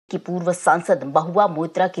कि पूर्व सांसद महुआ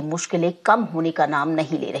मोइत्रा की मुश्किलें कम होने का नाम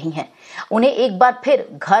नहीं ले रही हैं। उन्हें एक बार फिर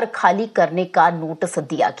घर खाली करने का नोटिस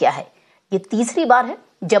दिया गया है। ये तीसरी बार है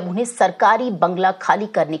जब उन्हें सरकारी बंगला खाली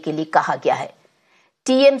करने के लिए कहा गया है।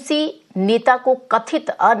 टीएमसी नेता को कथित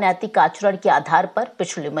अनैतिक आचरण के आधार पर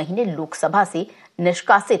पिछले महीने लोकसभा से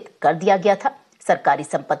निष्कासित कर दिया गया था। सरकारी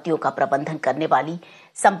संपत्तियों का प्रबंधन करने वाली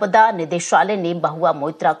संपदा निदेशालय ने महुआ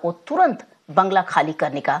मोइत्रा को तुरंत बंगला खाली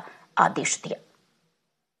करने का आदेश दिया।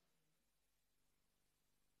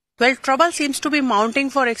 Well, trouble seems to be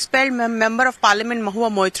mounting for expelled Member of Parliament Mahua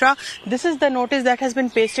Moitra. This is the notice that has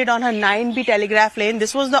been pasted on her 9B Telegraph Lane.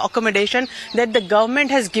 This was the accommodation that the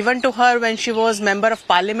government has given to her when she was Member of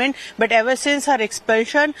Parliament. But ever since her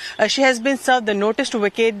expulsion, she has been served the notice to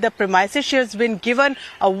vacate the premises. She has been given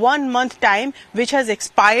a 1-month time which has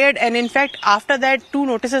expired. And in fact, after that, 2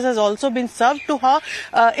 notices has also been served to her.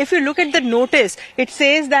 If you look at the notice, it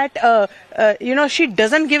says that, she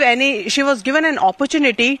doesn't give any, she was given an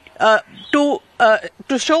opportunity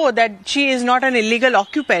to show that she is not an illegal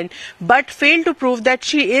occupant, but failed to prove that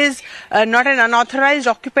she is not an unauthorized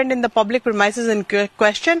occupant in the public premises in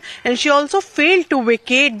question, and she also failed to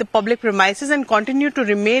vacate the public premises and continue to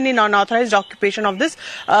remain in unauthorized occupation of this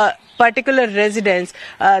particular residence.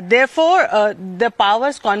 Therefore, the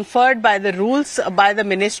powers conferred by the rules by the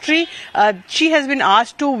ministry, she has been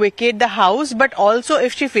asked to vacate the house, but also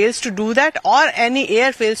if she fails to do that or any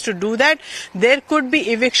heir fails to do that, there could be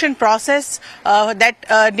eviction process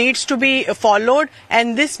that needs to be followed,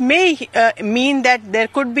 and this may mean that there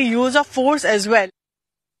could be use of force as well.